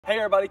Hey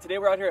everybody, today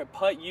we're out here at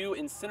Putt U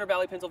in Center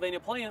Valley, Pennsylvania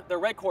playing the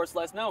red course.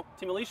 Let us know.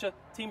 Team Alicia,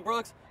 Team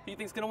Brooks, who you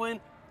think's gonna win?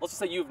 Let's just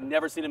say you've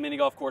never seen a mini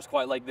golf course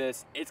quite like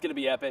this. It's gonna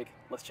be epic.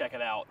 Let's check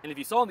it out. And if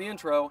you saw in the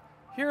intro,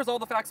 here's all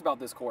the facts about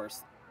this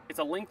course. It's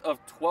a length of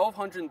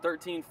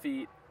 1,213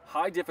 feet,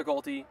 high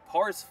difficulty,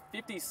 pars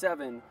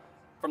 57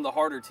 from the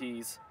harder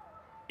tees.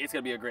 It's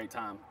gonna be a great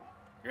time.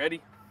 You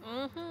ready?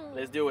 Mm-hmm.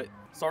 Let's do it.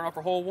 Starting off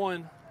for hole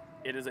one,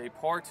 it is a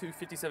par 2,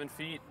 57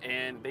 feet,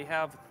 and they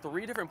have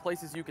 3 different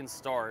places you can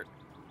start.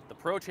 The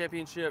Pro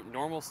Championship,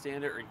 Normal,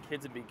 Standard, and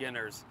Kids and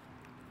Beginners.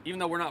 Even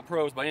though we're not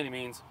pros by any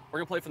means, we're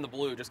gonna play from the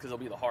blue just because it'll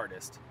be the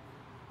hardest.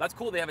 That's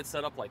cool they have it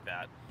set up like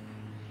that.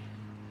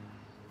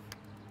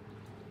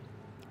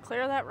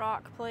 Clear that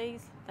rock,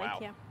 please.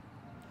 Thank you.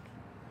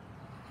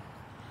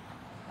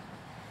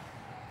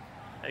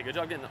 Hey, good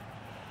job getting it.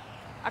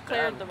 I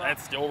cleared the rock.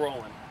 That's still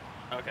rolling.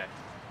 Okay.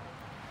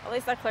 At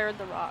least I cleared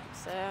the rock,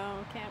 so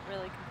can't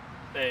really.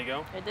 There you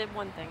go. It did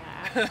one thing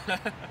I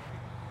asked.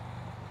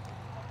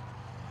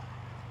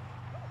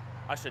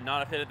 I should not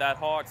have hit it that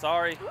hard.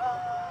 Sorry.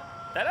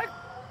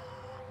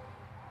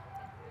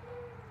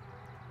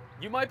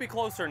 You might be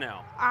closer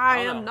now. I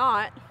am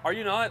not. Are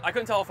you not? I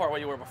couldn't tell how far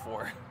away you were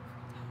before.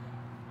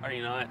 Are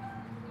you not?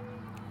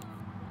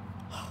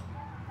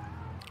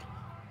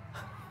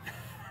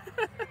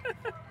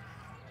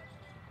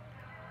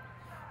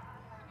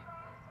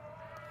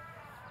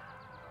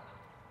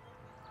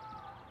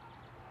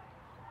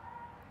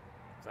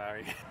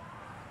 Sorry.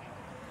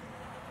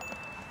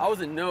 I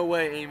was in no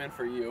way aiming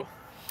for you.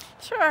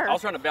 Sure. I was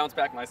trying to bounce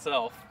back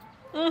myself.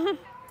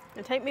 Mm-hmm.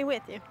 And take me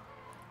with you.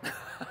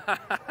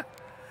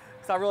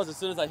 Because I realized as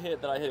soon as I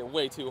hit that I hit it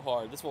way too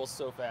hard. This roll's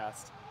so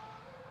fast.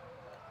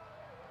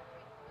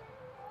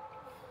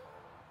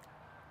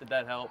 Did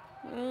that help?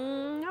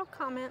 No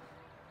comment.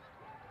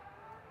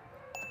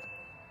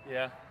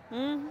 Yeah.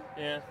 Mm-hmm.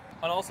 Yeah.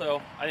 And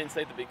also, I didn't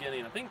say at the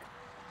beginning, I think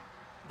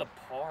the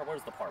par, what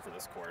is the par for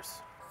this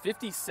course?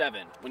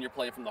 57 when you're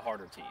playing from the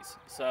harder tees.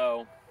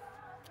 So,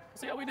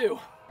 let's see how we do.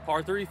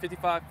 Par 3,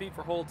 55 feet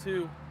for hole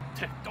 2.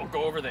 Don't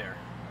go over there.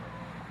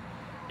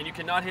 And you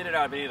cannot hit it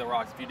out of any of the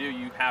rocks. If you do,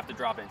 you have to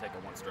drop it and take a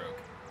 1 stroke.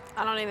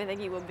 I don't even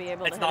think you would be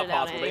able to hit it It's out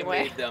not possible. anyway.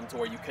 They made them to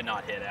where you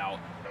cannot hit out.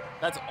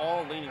 That's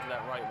all leaning to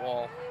that right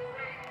wall.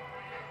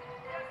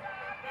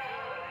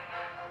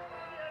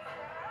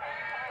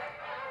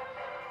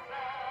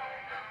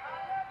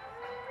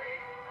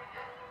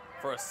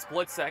 For a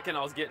split second,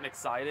 I was getting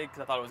excited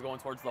because I thought it was going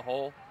towards the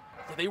hole.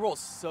 But they roll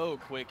so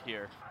quick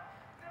here.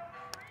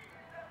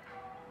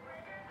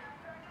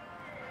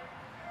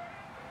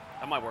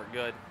 That might work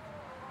good.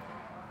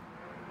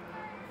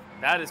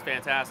 That is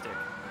fantastic.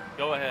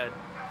 Go ahead.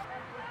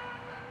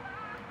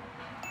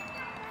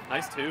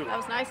 Nice 2. That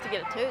was nice to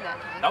get a 2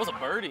 that time. That was a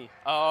birdie.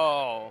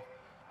 Oh,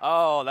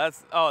 that's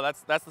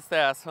the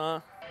stats, huh?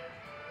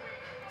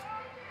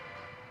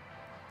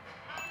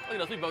 Look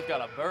at us, we both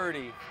got a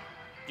birdie.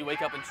 Did you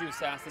wake up and choose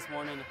sass this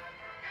morning?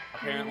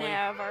 Apparently.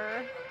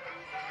 Never.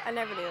 I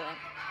never do that.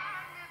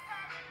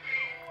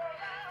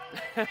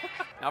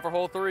 Now for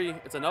hole 3,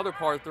 it's another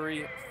par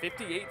 3,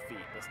 58 feet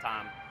this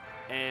time.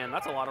 And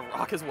that's a lot of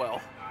rock as well.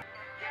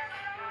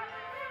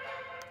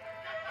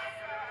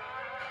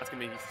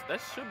 That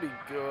should be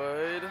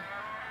good.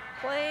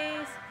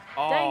 Please.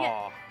 Oh, Dang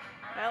it.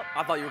 Nope.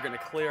 I thought you were gonna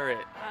clear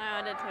it.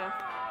 I know, I did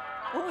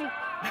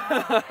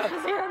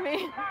too. Ooh. Hear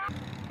me.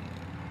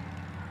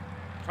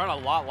 Trying a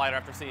lot lighter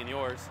after seeing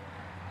yours.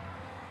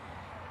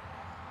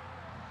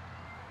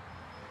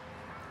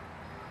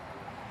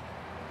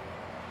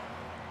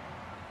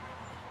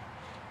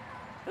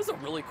 This is a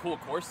really cool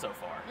course so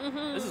far.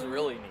 Mm-hmm. This is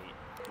really neat.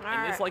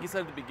 And this, like you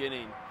said at the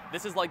beginning,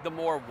 this is like the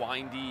more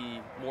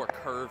windy, more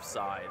curved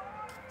side.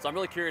 So I'm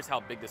really curious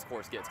how big this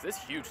course gets, because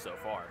it's huge so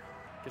far.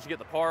 Because you get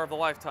the par of the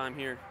lifetime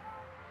here.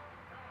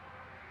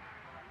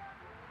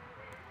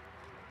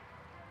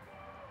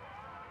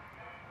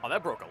 Oh,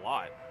 that broke a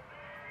lot.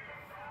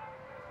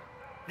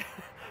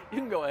 You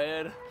can go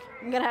ahead.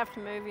 I'm gonna have to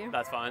move you.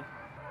 That's fine.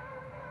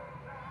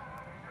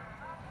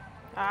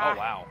 Ah. Oh,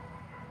 wow.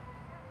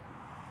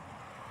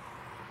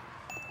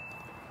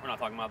 We're not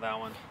talking about that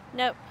one.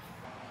 Nope.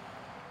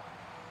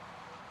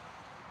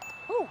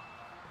 Ooh.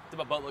 Did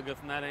my butt look good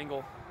from that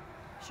angle?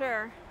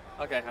 Sure.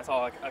 Okay, that's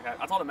all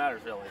that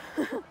matters, really.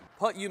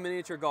 Putt U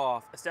Miniature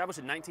Golf, established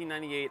in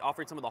 1998,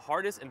 offering some of the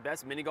hardest and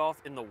best mini golf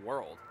in the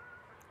world.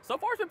 So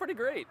far, it's been pretty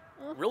great.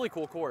 Really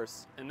cool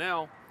course. And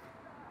now,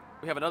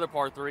 we have another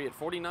par 3 at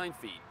 49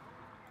 feet.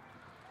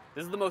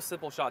 This is the most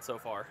simple shot so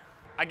far.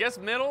 I guess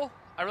middle,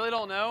 I really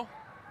don't know.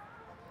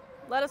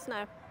 Let us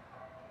know.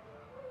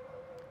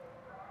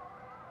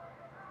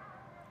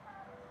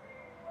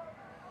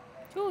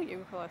 Ooh, you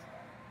were close.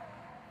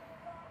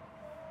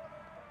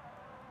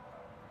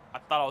 I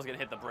thought I was gonna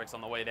hit the bricks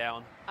on the way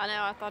down. I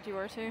know, I thought you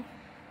were too.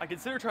 I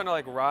consider trying to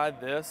like ride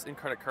this and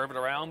kind of curve it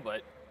around,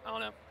 but I don't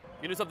know.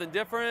 You do something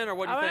different, or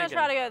what do you think? I'm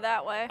gonna try to go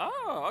that way.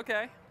 Oh,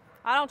 okay.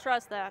 I don't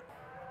trust that.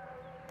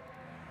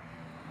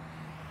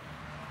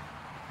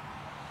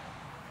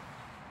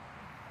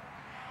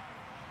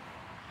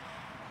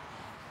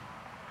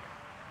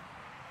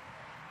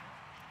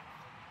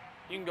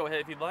 You can go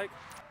ahead if you'd like.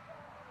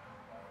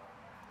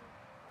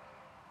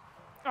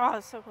 Oh,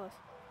 it's so close.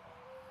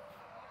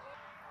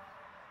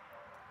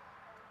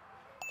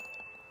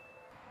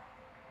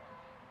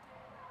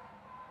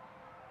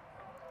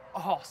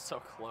 Oh, so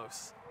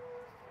close.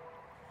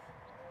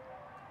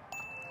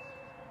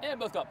 And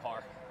both got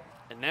par.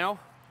 And now,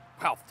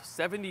 wow,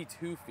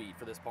 72 feet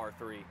for this par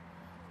 3.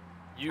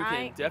 You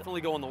can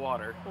definitely go in the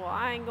water. Well,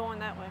 I ain't going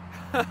that way.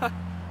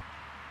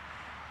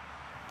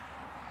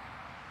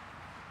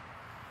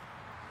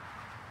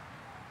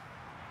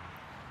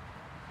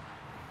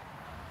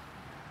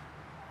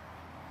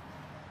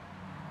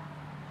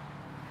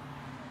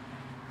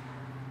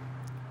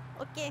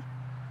 Okay.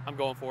 I'm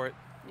going for it.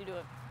 You do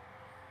it.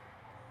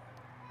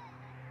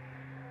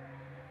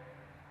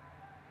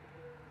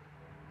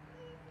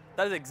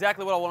 That is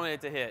exactly what I wanted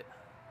it to hit.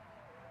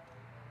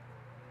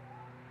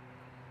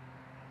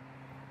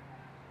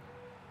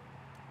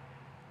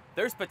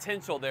 There's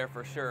potential there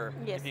for sure,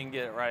 yes, if you can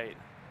get it right.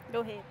 Go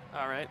ahead.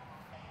 All right.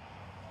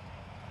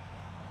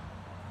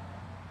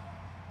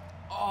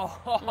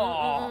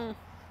 Oh.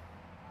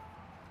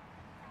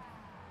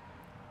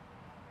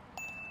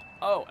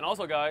 Oh, and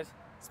also guys,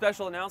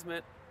 special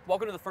announcement.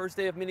 Welcome to the first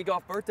day of mini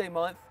golf birthday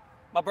month.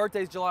 My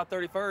birthday's July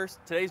 31st.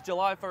 Today's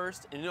July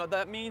 1st. And you know what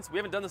that means? We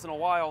haven't done this in a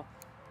while.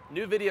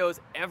 New videos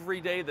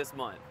every day this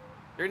month.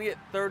 You're gonna get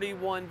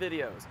 31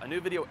 videos. A new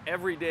video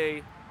every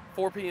day,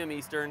 4 p.m.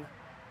 Eastern.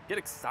 Get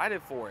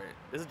excited for it.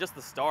 This is just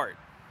the start.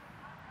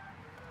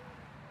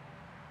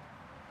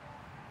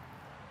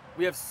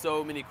 We have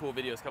so many cool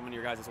videos coming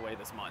your guys' way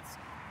this month.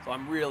 So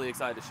I'm really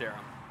excited to share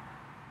them.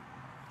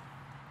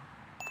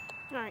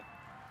 All right.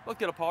 Let's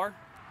get a par.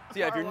 So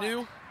yeah, if you're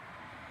new,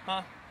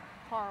 huh?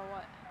 Par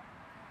what?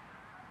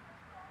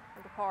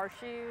 Like a par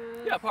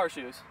shoes? Yeah, par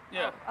shoes.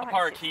 Yeah, oh, a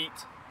par keet,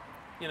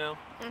 you know.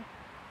 But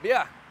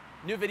yeah,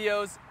 new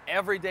videos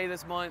every day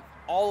this month,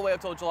 all the way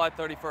up till July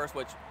 31st,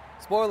 which,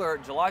 spoiler,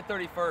 July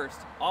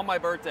 31st, on my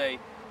birthday,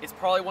 is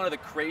probably one of the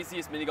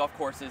craziest mini golf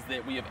courses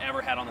that we have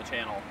ever had on the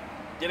channel.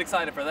 Get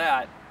excited for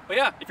that. But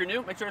yeah, if you're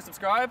new, make sure to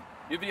subscribe.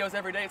 New videos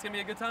every day, it's gonna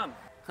be a good time.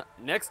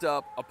 Next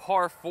up, a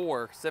par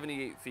 4,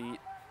 78 feet.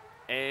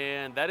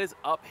 And that is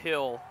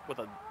uphill with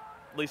a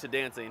Alicia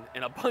dancing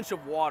and a bunch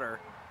of water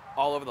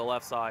all over the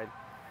left side.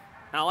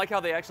 And I like how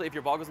they actually, if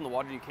your ball goes in the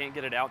water and you can't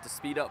get it out, to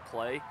speed up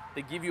play,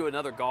 they give you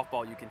another golf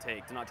ball you can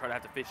take to not try to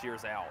have to fish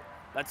yours out.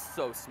 That's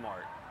so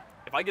smart.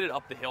 If I get it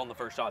up the hill in the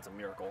first shot, it's a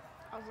miracle.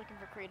 I was looking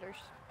for craters.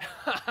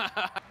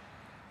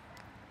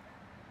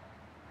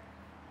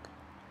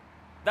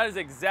 That is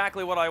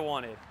exactly what I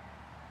wanted.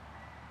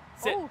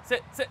 Sit, Ooh.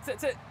 sit, sit,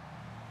 sit, sit.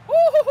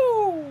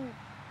 Woo-hoo-hoo!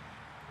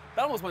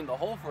 That almost went in the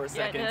hole for a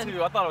second, it did.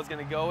 too. I thought it was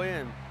going to go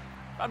in.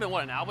 I've been,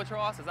 what, an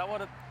albatross? Is that what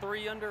a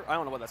 3 under? I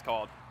don't know what that's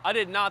called. I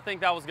did not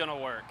think that was going to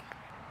work.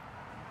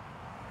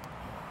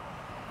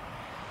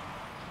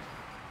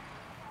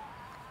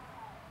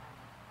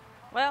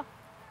 Well.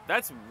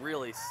 That's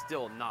really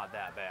still not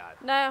that bad.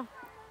 No.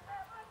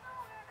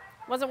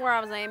 Wasn't where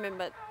I was aiming,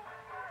 but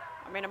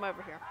I mean, I'm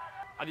over here.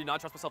 I do not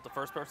trust myself the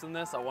first person in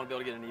this. I want to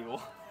be able to get an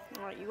eagle.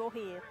 All right, you go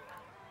ahead.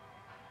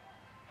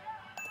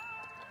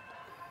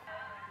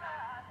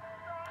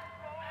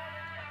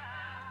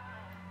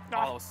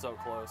 Oh, that was so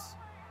close.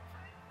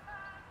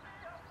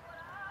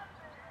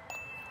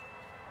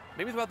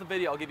 Maybe throughout the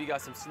video, I'll give you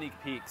guys some sneak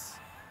peeks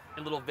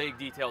and little vague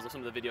details of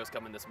some of the videos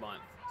coming this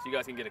month, so you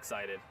guys can get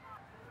excited.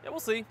 Yeah, we'll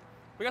see.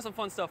 We got some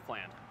fun stuff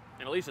planned.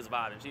 And Alicia's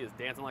vibing. She is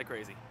dancing like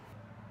crazy.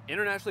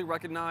 Internationally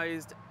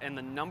recognized and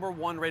the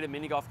 #1 rated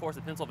mini golf course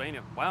in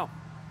Pennsylvania. Wow.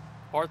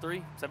 Par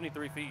 3,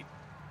 73 feet.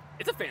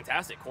 It's a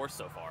fantastic course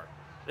so far.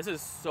 This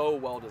is so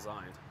well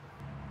designed.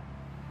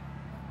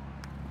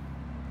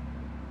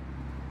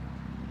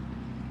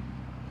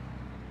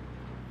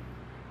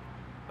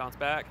 Bounce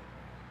back.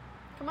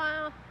 Come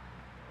on.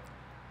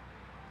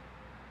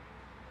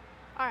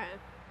 All right.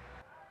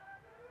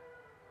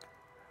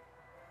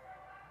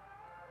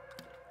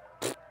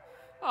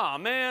 Aw,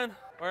 man.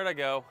 Where'd I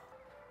go?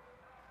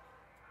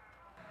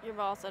 Your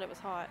ball said it was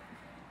hot.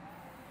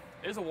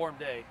 It was a warm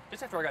day.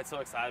 Just after I got so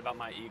excited about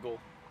my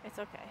eagle. It's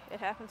okay. It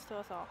happens to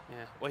us all.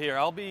 Yeah. Well, here,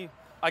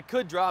 I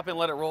could drop and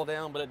let it roll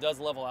down, but it does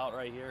level out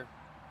right here.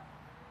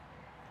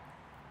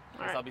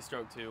 All right. I'll be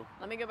stroked too.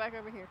 Let me go back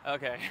over here.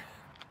 Okay.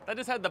 That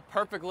just had the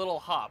perfect little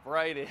hop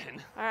right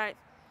in. All right.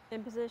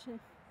 In position.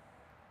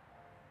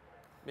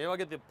 Maybe I'll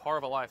get the par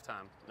of a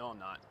lifetime. No, I'm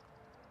not.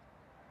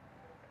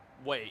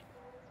 Wait.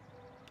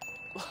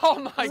 Oh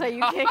my God. So you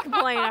can't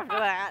complain after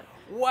that.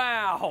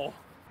 Wow.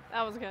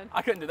 That was good.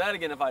 I couldn't do that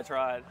again if I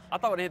tried. I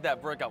thought when I hit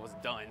that brick, I was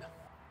done.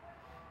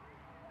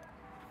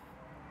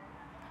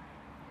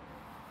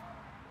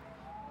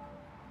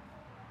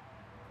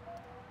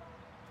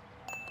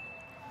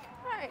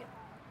 All right.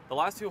 The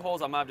last 2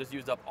 holes, I might have just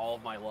used up all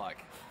of my luck.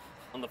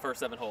 On the first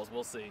 7 holes,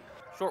 we'll see.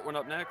 Short one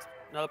up next.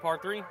 Another par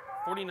 3,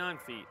 49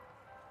 feet.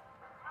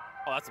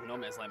 Oh, that's some no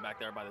man's land back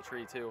there by the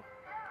tree, too.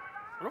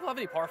 I don't know if I have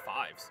any par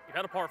 5s. You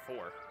had a par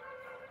 4.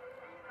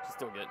 She's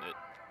still getting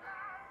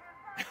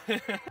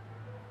it.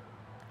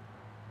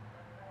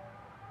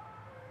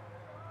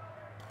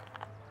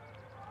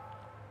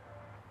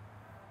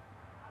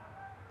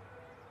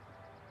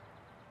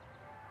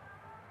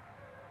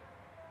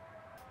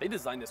 They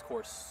designed this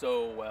course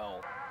so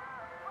well.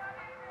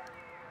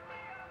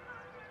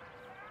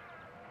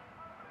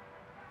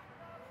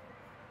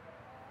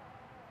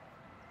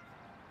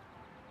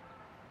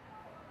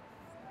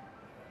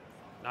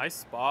 Nice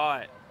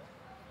spot.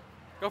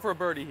 Go for a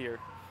birdie here.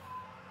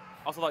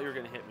 Also thought you were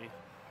gonna hit me.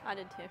 I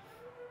did too.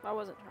 I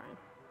wasn't trying.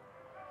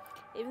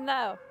 Even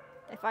though,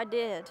 if I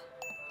did.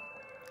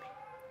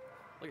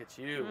 Look at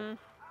you.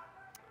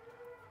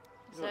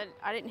 Said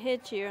I didn't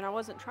hit you and I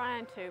wasn't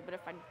trying to, but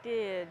if I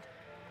did.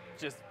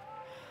 Just.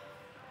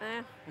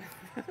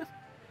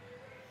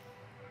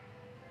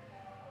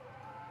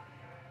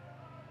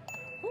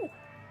 Ooh.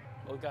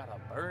 We got a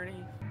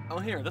birdie. Oh,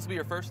 here, this will be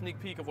your first sneak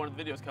peek of one of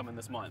the videos coming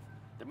this month.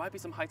 There might be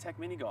some high-tech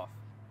mini golf.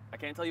 I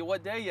can't tell you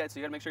what day yet, so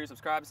you gotta make sure you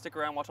subscribe, stick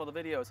around, watch all the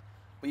videos.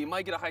 But you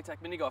might get a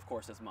high-tech mini golf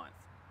course this month.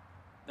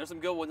 There's some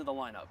good ones in the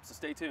lineup, so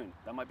stay tuned.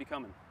 That might be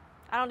coming.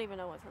 I don't even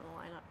know what's in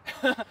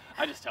the lineup.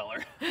 I just tell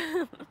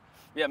her.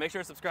 Yeah, make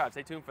sure to subscribe.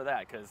 Stay tuned for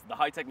that, because the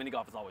high-tech mini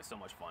golf is always so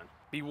much fun.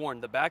 Be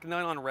warned, the back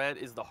nine on red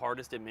is the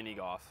hardest in mini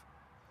golf.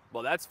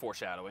 Well, that's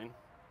foreshadowing.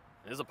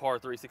 It is a par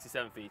 3,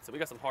 67 feet, so we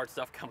got some hard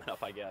stuff coming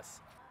up, I guess.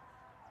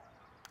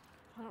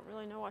 I don't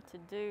really know what to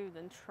do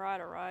than try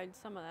to ride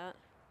some of that.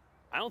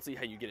 I don't see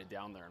how you get it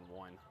down there in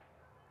one.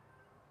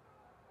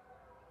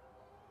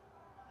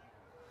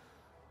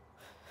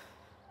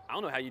 I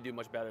don't know how you do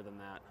much better than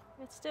that.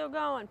 It's still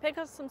going. Pick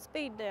up some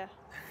speed there.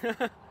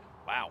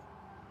 Wow.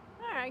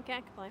 All right,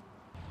 can't complain.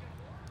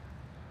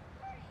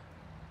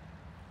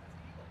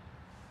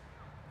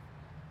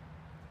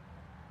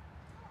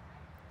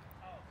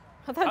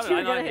 I thought you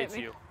were gonna hit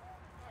me.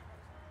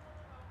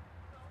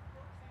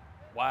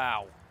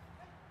 Wow.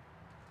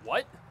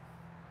 What?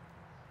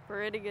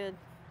 Pretty good.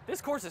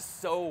 This course is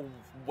so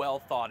well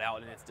thought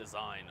out in its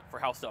design for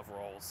how stuff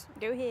rolls.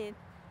 Go ahead.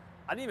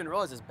 I didn't even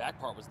realize this back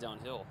part was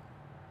downhill.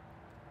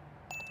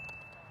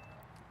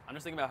 I'm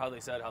just thinking about how they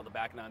said how the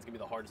back nine's gonna be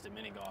the hardest in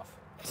mini golf.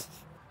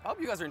 I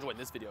hope you guys are enjoying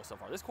this video so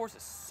far. This course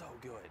is so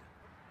good.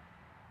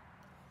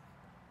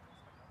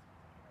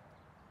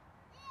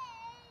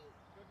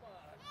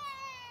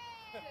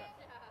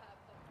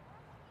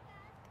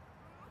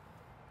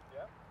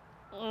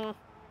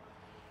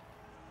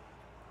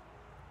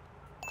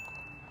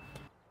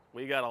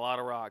 We got a lot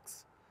of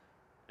rocks.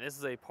 And this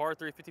is a par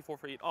 3, 54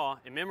 feet. Oh,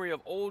 in memory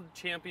of old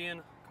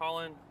champion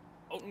Colin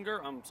Oettinger.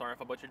 I'm sorry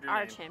if I butchered your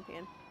name. Our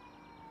champion.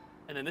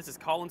 And then this is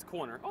Colin's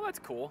Corner. Oh, that's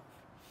cool.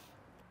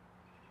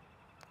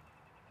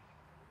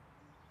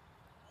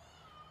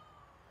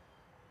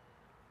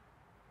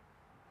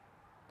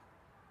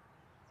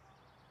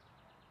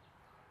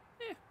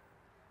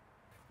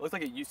 Looks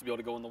like it used to be able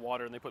to go in the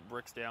water and they put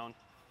bricks down.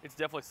 It's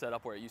definitely set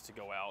up where it used to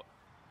go out.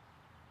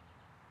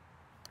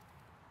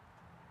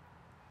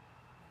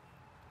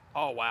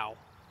 Oh, wow.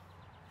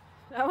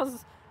 That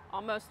was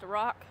almost a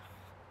rock.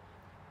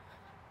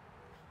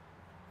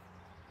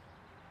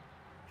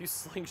 You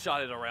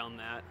slingshotted around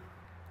that.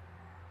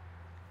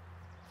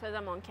 Says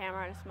I'm on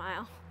camera to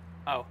smile.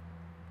 Oh.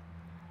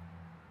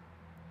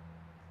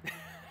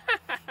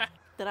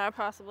 Did I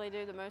possibly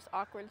do the most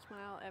awkward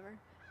smile ever?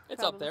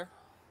 It's up there.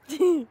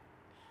 Good,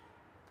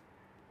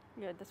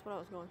 that's what I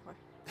was going for.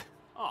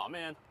 Oh,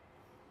 man.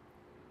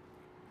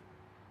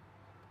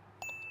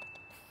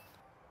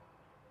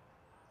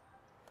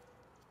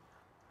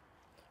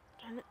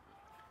 Darn it.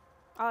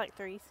 I like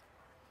threes.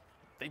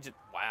 They just,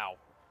 wow.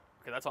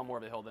 Okay, that's on more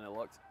of a hill than it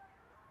looked.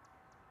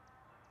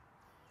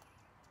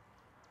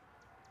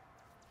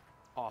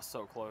 Oh,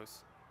 so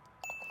close.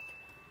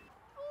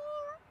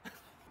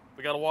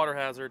 We got a water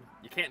hazard.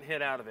 You can't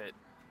hit out of it.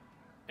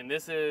 And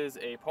this is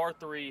a par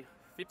 3,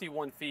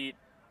 51 feet,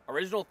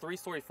 original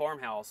 3-story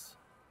farmhouse.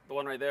 The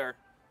one right there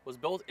was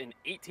built in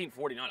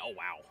 1849. Oh,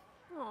 wow.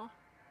 Aw.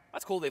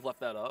 That's cool they've left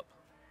that up.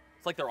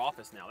 It's like their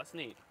office now. That's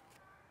neat.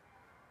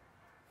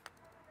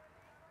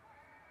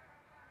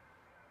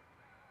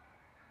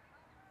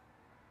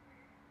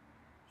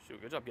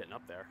 Shoot, good job getting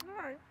up there.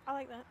 All right, I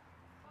like that.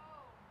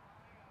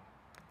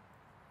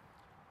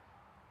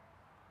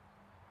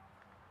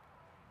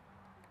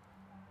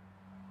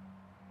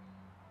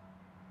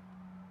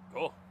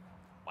 Cool.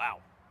 Wow.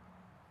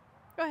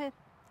 Go ahead.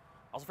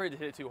 I was afraid to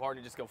hit it too hard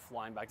and just go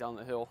flying back down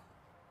the hill.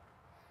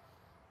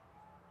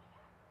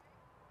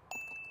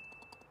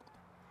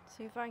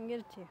 See if I can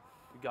get it to you.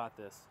 You got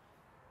this.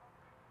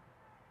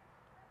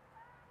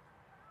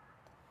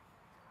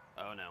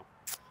 Oh, no.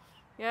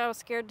 Yeah, I was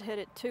scared to hit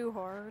it too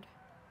hard.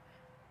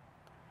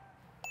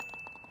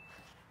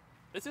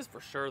 This is for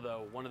sure,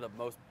 though, one of the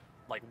most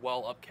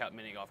well upkept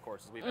mini golf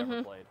courses we've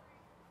ever played.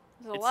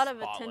 There's a It's lot of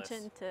spotless.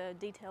 attention to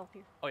detail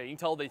here. Oh, yeah, you can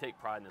tell they take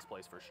pride in this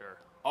place for sure.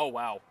 Oh,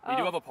 wow. We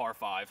do Oh. have a par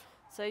 5.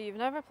 So you've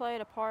never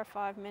played a par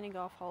 5 mini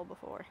golf hole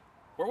before?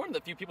 We're one of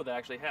the few people that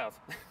actually have.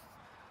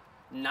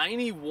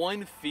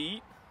 91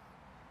 feet?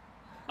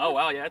 Oh,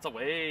 wow, yeah, it's a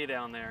way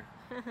down there.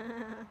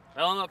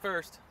 Well, I'm up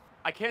first.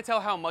 I can't tell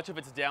how much of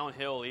it's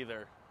downhill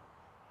either.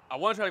 I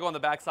want to try to go on the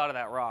back side of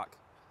that rock.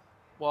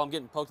 Well, I'm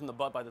getting poked in the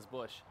butt by this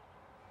bush.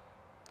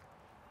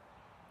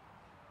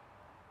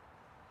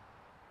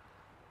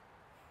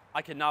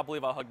 I cannot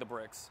believe I hugged the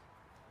bricks.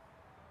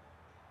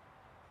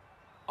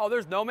 Oh,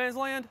 there's no man's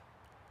land?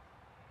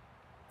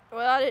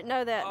 Well, I didn't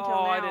know that until now.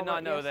 Oh, I did not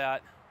but know yes.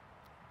 that.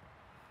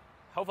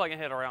 Hopefully I can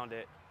hit around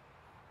it.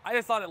 I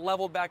just thought it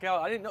leveled back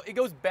out. I didn't know, it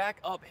goes back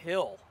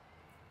uphill.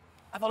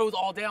 I thought it was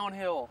all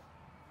downhill.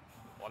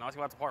 Well, now it's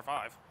going to par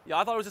 5. Yeah,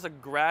 I thought it was just a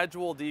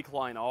gradual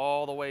decline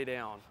all the way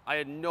down. I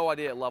had no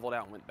idea it leveled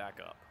out and went back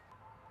up.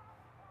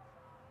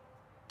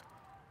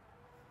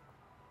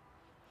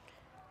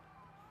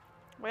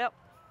 Well,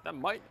 That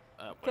might,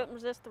 couldn't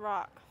resist the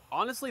rock.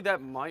 honestly,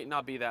 that might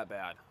not be that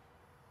bad.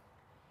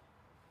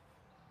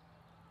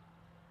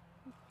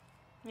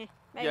 Yeah,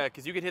 maybe. Yeah,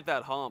 because you could hit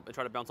that hump and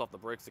try to bounce off the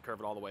bricks to curve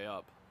it all the way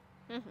up.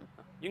 Mm-hmm.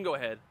 You can go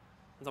ahead,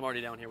 since I'm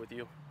already down here with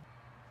you.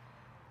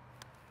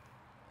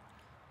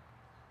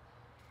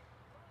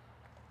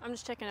 I'm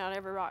just checking out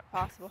every rock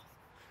possible.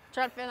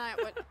 Trying to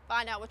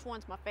find out which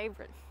one's my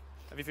favorite.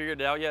 Have you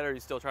figured it out yet, or are you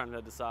still trying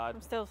to decide?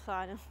 I'm still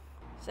deciding.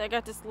 So I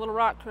got this little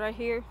rock right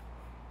here.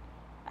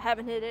 I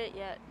haven't hit it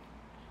yet.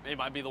 It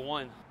might be the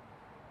one.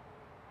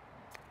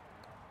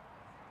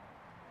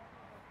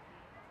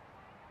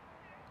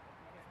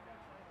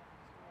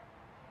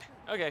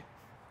 Okay,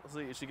 let's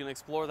see. Is she gonna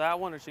explore that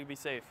one, or is she gonna be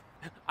safe?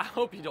 I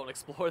hope you don't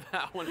explore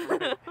that one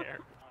right there.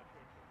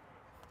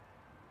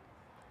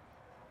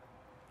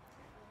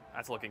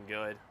 That's looking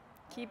good.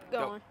 Keep it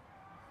going.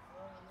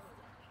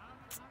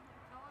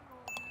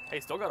 Hey,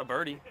 still got a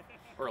birdie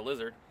or a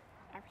lizard.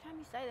 Every time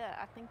you say that,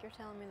 I think you're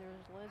telling me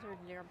there's lizards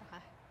nearby.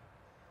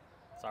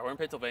 Sorry, we're in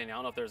Pennsylvania. I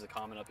don't know if there's a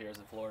common up here as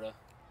in Florida.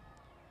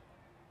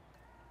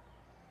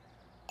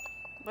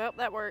 Well,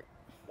 that worked.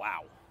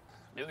 Wow.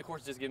 Maybe the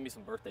course is just giving me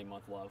some birthday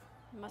month love.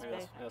 Must Maybe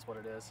be. that's what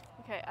it is.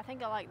 Okay, I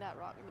think I like that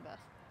rock the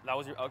best. That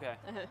was your, okay.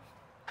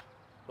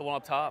 The one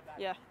up top?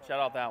 Yeah. Shout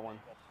out that one.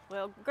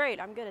 Well, great.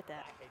 I'm good at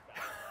that.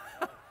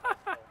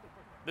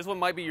 This one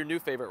might be your new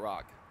favorite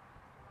rock.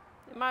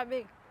 It might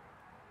be.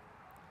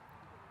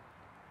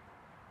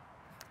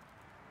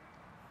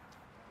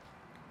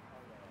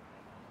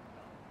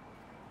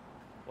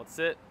 Let's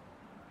sit.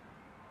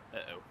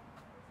 Uh-oh.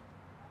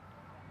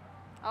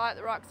 I like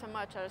the rock so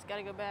much, I just got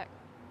to go back.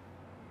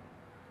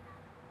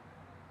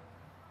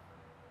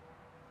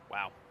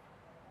 Wow.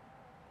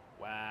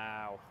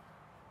 Wow.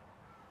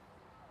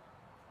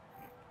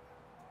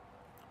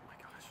 Oh my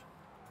gosh.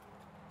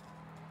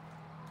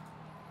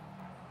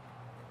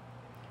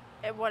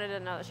 It wanted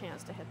another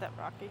chance to hit that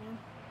rock again.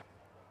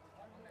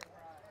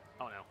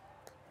 Oh no.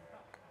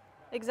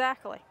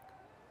 Exactly.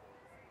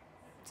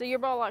 So your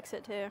ball likes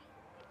it too.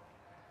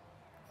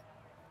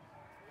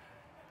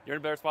 You're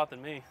in a better spot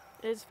than me.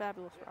 It is a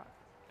fabulous rock.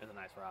 It's a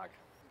nice rock.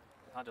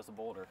 It's not just a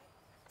boulder,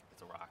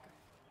 it's a rock.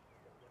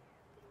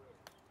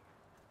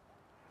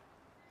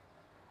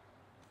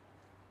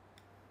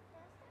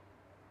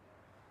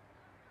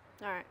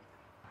 All right.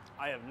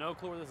 I have no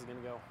clue where this is gonna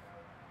go.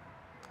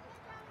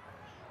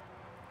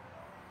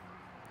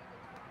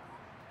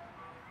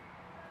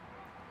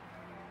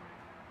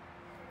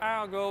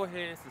 I'll go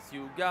ahead since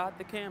you got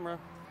the camera.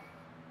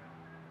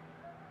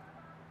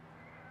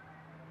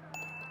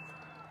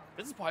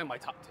 This is probably my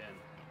top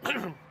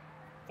 10.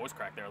 Voice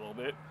crack there a little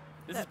bit.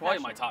 This is probably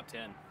my top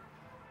 10.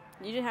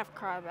 You didn't have to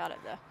cry about it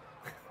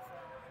though.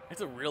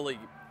 It's a really,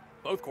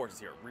 both courses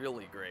here are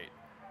really great.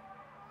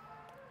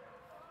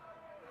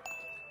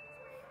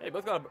 Hey,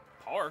 both got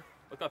a par.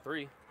 Both got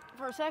 3.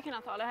 For a second,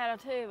 I thought I had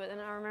a 2, but then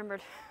I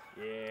remembered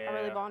Yeah. I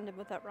really bonded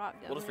with that rock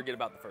down We'll just there. forget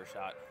about the first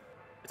shot.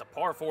 It's a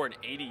par 4 and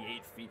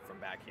 88 feet from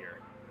back here.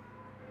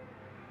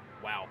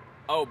 Wow.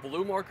 Oh,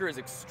 blue marker is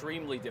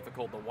extremely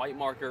difficult. The white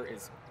marker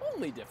is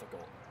only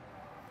difficult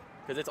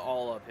because it's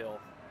all uphill.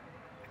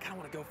 I kind of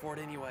want to go for it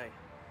anyway.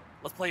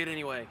 Let's play it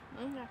anyway.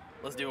 Okay.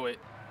 Let's do it.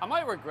 I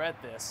might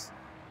regret this,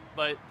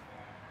 but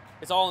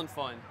it's all in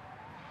fun.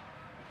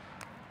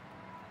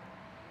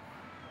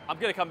 I'm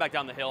gonna come back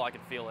down the hill. I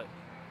can feel it.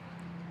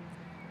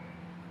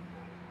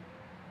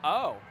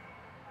 Oh,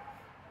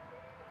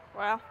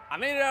 Well, I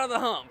made it out of the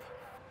hump.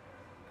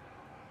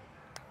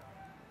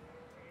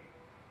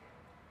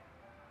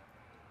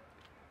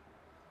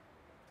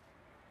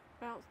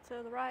 bounce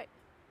to the right.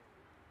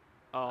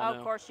 Oh, Oh, no.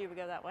 of course you would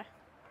go that way.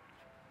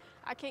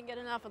 I can't get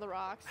enough of the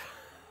rocks.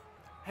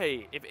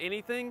 Hey, if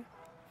anything,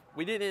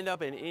 we didn't end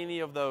up in any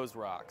of those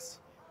rocks.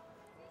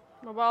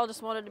 My ball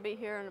just wanted to be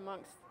here and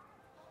amongst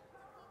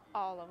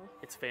all of them.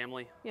 It's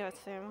family. Yeah, it's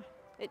family.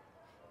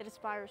 It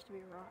aspires to be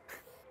a rock.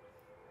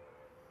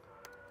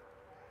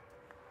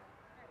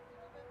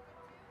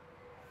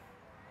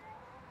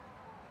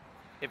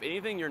 If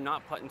anything, you're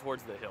not putting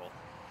towards the hill.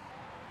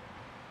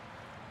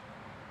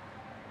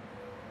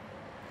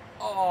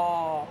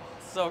 Oh,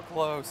 so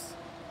close.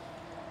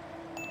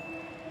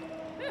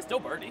 Yeah, still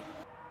birdie.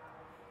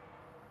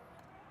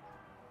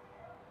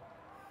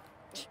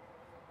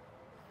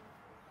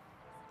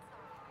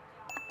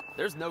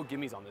 There's no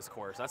gimmies on this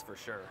course, that's for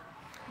sure.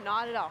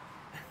 Not at all.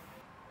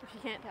 If you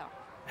can't tell.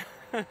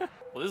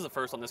 Well, this is the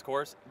first on this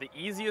course. The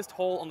easiest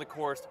hole on the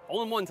course,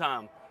 hole in one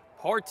time,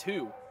 par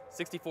 2,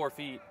 64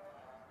 feet.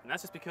 And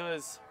that's just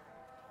because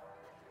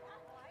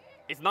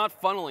it's not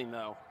funneling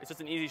though. It's just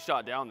an easy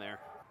shot down there.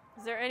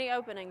 Is there any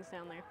openings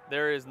down there?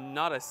 There is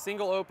not a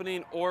single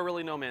opening or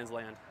really no man's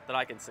land that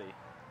I can see.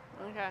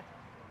 Okay.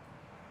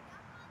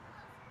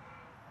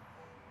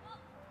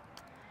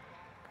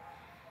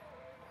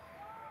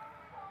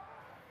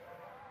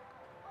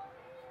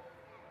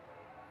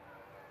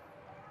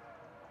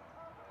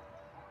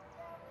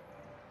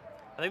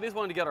 I think they just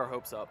wanted to get our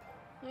hopes up.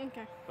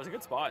 Okay. It was a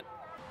good spot.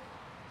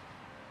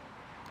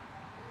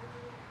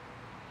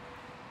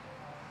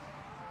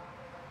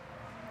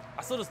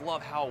 I still just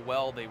love how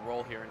well they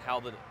roll here and how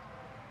the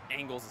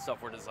angles and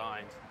stuff were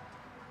designed.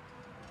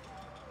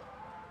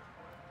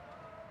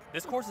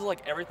 This course is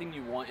like everything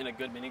you want in a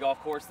good mini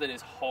golf course that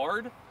is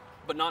hard,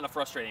 but not in a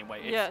frustrating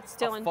way. Yeah, it's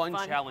still a fun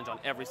challenge on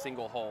every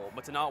single hole,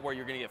 but to not where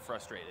you're gonna get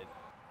frustrated.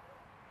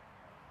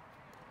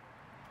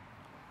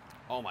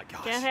 Oh my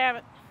gosh. Can't have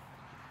it.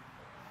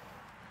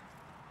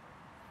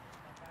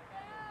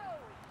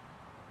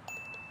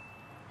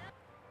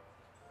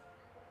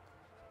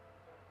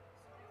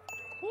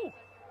 Whew.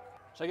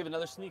 Should I give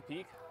another sneak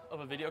peek of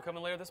a video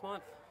coming later this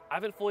month? I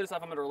haven't fully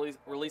decided if I'm gonna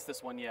release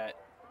this one yet,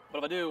 but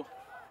if I do,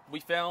 we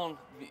found,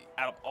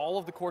 out of all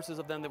of the courses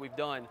of them that we've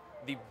done,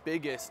 the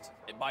biggest,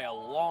 by a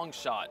long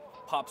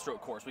shot, pop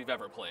stroke course we've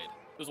ever played.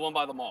 It was one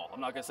by the mall. I'm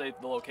not gonna say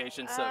the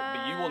location, so,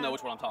 but you will know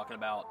which one I'm talking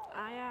about.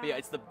 But yeah,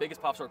 it's the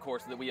biggest pop stroke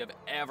course that we have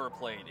ever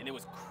played, and it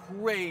was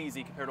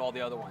crazy compared to all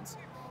the other ones.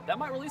 That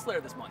might release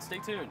later this month, stay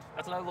tuned.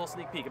 That's another little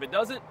sneak peek. If it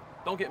doesn't,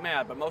 don't get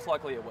mad, but most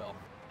likely it will.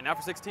 And now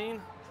for 16,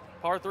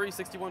 par 3,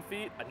 61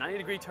 feet, a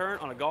 90-degree turn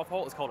on a golf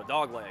hole is called a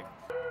dog leg.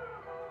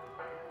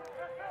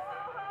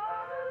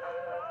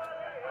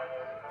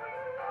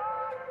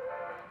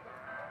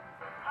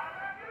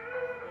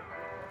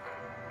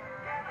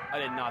 I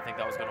did not think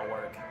that was gonna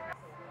work.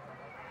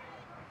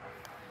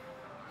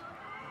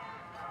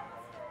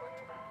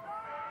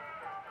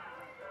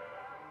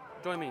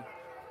 Join me.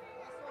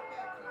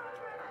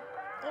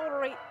 All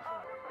right.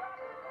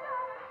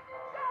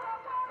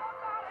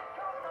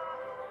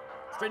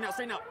 Straighten out,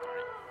 straighten out.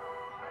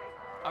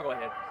 I'll go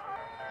ahead.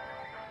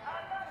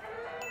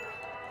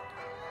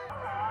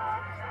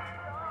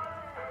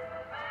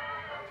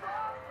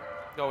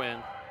 Go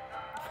in.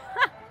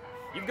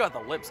 You've got the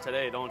lips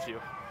today, don't you?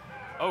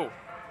 Oh.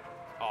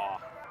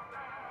 Aw.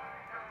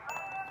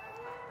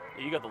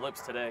 Yeah, you got the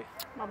lips today.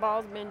 My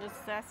ball's been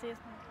just sassy as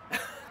well.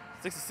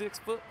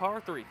 66-foot par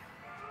 3.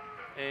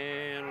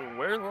 And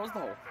where in the world's the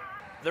hole?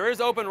 There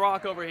is open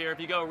rock over here if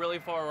you go really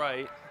far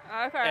right.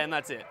 Okay. And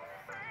that's it.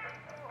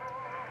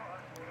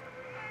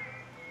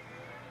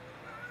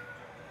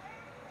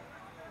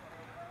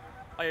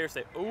 Oh, you're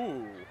saying,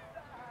 ooh.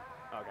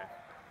 Okay.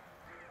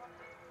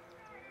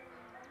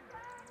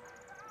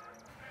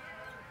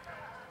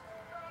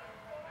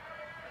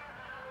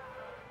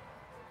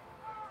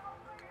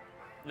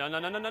 No, no,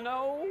 no, no, no,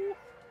 no. Ooh.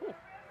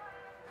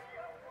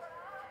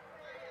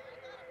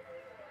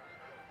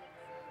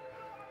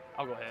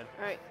 I'll go ahead.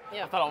 All right.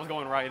 Yeah. I thought I was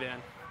going right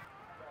in.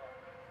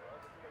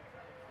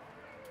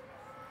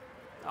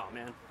 Oh,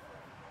 man.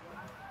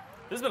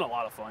 This has been a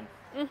lot of fun.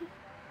 Mm-hmm.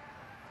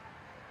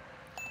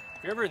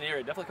 If you're ever in the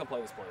area, definitely come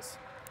play this place.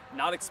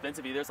 Not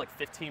expensive either. It's like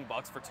 15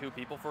 bucks for 2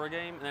 people for a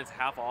game, and then it's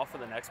half off for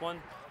the next one.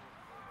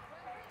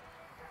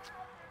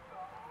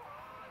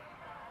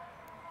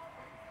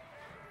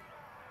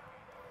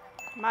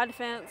 My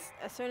defense,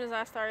 as soon as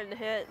I started to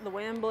hit, the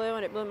wind blew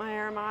and it blew my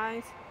hair in my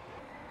eyes.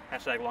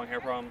 Hashtag long hair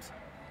problems.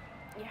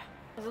 Yeah.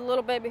 There's a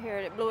little baby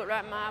hair that blew it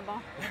right in my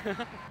eyeball.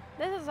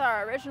 This is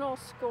our original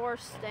score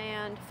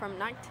stand from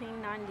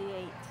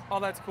 1998. Oh,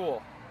 that's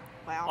cool.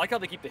 Wow. I like how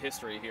they keep the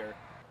history here.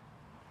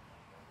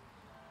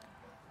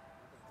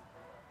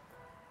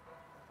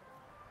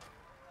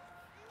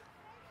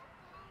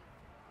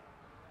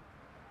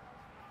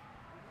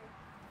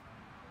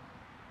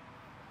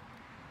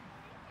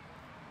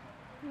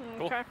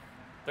 Cool. Okay.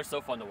 They're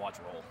so fun to watch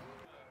roll.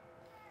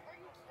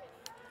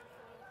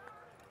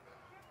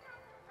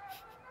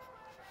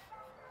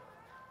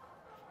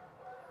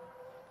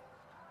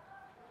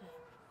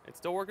 It's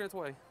still working its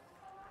way.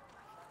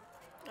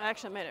 I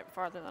actually made it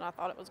farther than I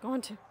thought it was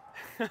going to.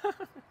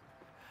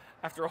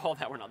 After all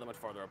that, we're not that much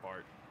farther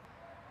apart.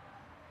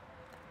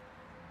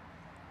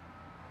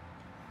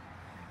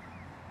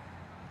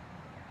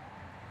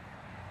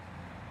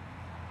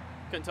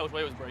 Couldn't tell which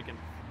way it was breaking.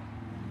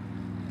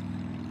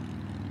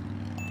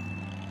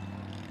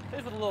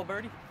 Here's with a little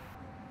birdie.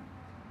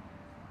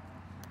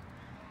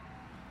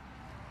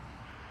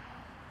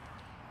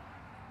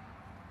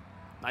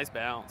 Nice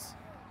bounce.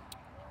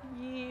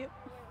 Yep.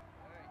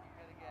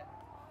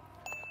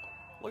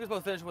 Look at us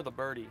both finishing with a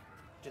birdie.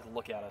 Just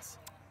look at us.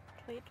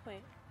 Wait.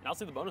 Now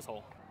see the bonus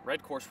hole.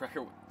 Red course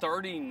record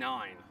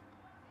 39.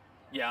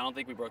 Yeah, I don't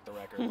think we broke the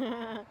record.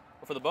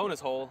 But for the bonus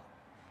hole,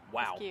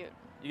 wow. That's cute.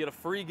 You get a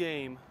free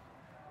game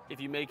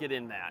if you make it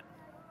in that.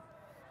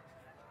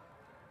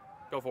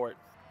 Go for it.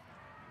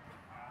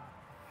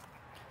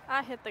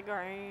 I hit the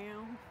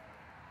ground.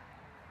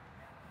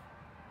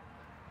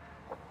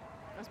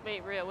 Let's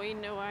be real. We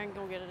know I ain't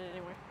gonna get it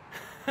anyway.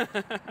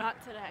 Not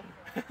today.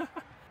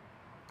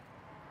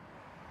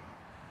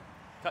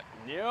 Cut.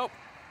 Nope.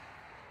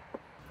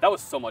 That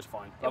was so much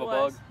fun. It Have a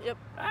was. bug? Yep.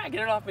 Ah,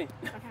 get it off me.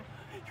 Okay.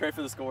 You ready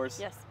for the scores?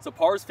 Yes. So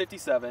par is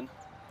 57.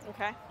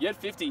 Okay. You had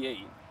 58.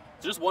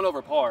 So just one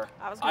over par.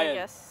 I was going to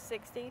guess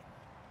 65.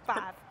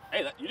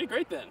 Hey, you did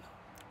great then.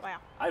 Wow.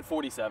 I had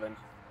 47.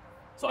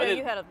 So Yeah, I did.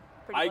 you had a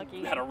pretty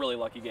lucky I had a really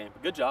lucky game.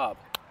 Good job.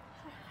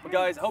 But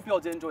guys, I hope you all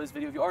did enjoy this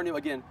video. If you are new,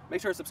 again,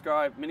 make sure to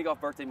subscribe. Mini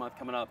golf birthday month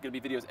coming up. Gonna be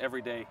videos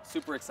every day.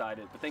 Super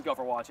excited. But thank you all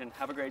for watching.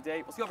 Have a great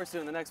day. We'll see you all very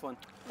soon in the next one.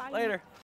 Bye. Later.